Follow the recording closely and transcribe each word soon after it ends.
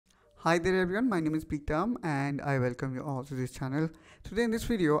Hi there everyone, my name is Pritam and I welcome you all to this channel. Today in this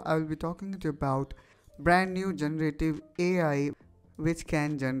video I will be talking to you about brand new generative AI which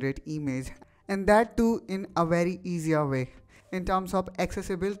can generate image, and that too in a very easier way. In terms of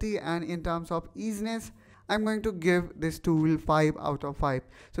accessibility and in terms of easiness, I'm going to give this tool 5 out of 5.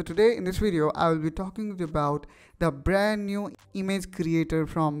 So today in this video I will be talking to you about the brand new image creator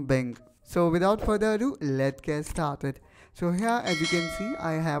from Bing. So without further ado, let's get started. So here as you can see,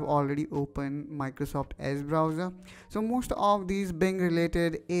 I have already opened Microsoft Edge browser. So most of these Bing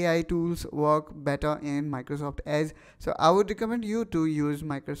related AI tools work better in Microsoft Edge. So I would recommend you to use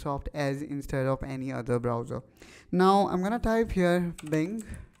Microsoft Edge instead of any other browser. Now I'm gonna type here Bing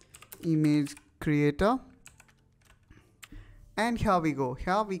image creator. And here we go.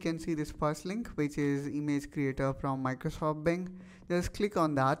 Here we can see this first link, which is image creator from Microsoft Bing. Just click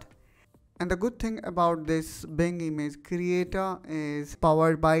on that. And the good thing about this Bing image creator is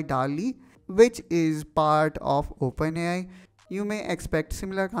powered by DALL-E, which is part of OpenAI. You may expect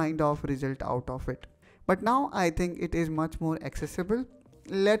similar kind of result out of it. But now I think it is much more accessible.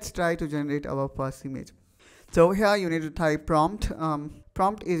 Let's try to generate our first image. So here you need to type prompt.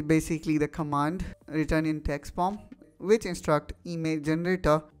 Prompt is basically the command written in text form, which instruct image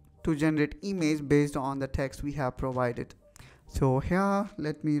generator to generate image based on the text we have provided. So here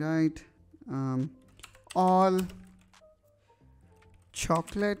let me write all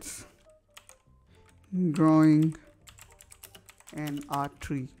chocolates growing in a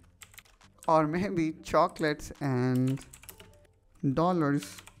tree, or maybe chocolates and dollars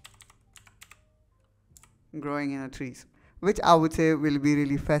growing in a trees, which I would say will be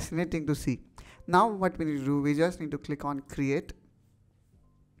really fascinating to see. Now what we need to do, we just need to click on create,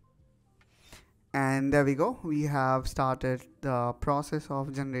 and there we go, we have started the process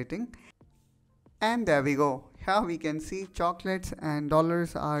of generating. And there we go. Here we can see chocolates and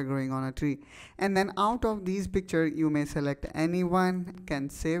dollars are growing on a tree. And then out of these pictures, you may select anyone, can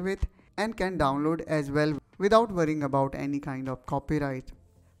save it, and can download as well without worrying about any kind of copyright.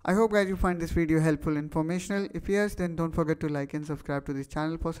 I hope guys you find this video helpful and informational. If yes, then don't forget to like and subscribe to this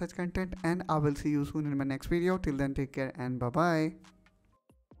channel for such content. And I will see you soon in my next video. Till then, take care and bye bye.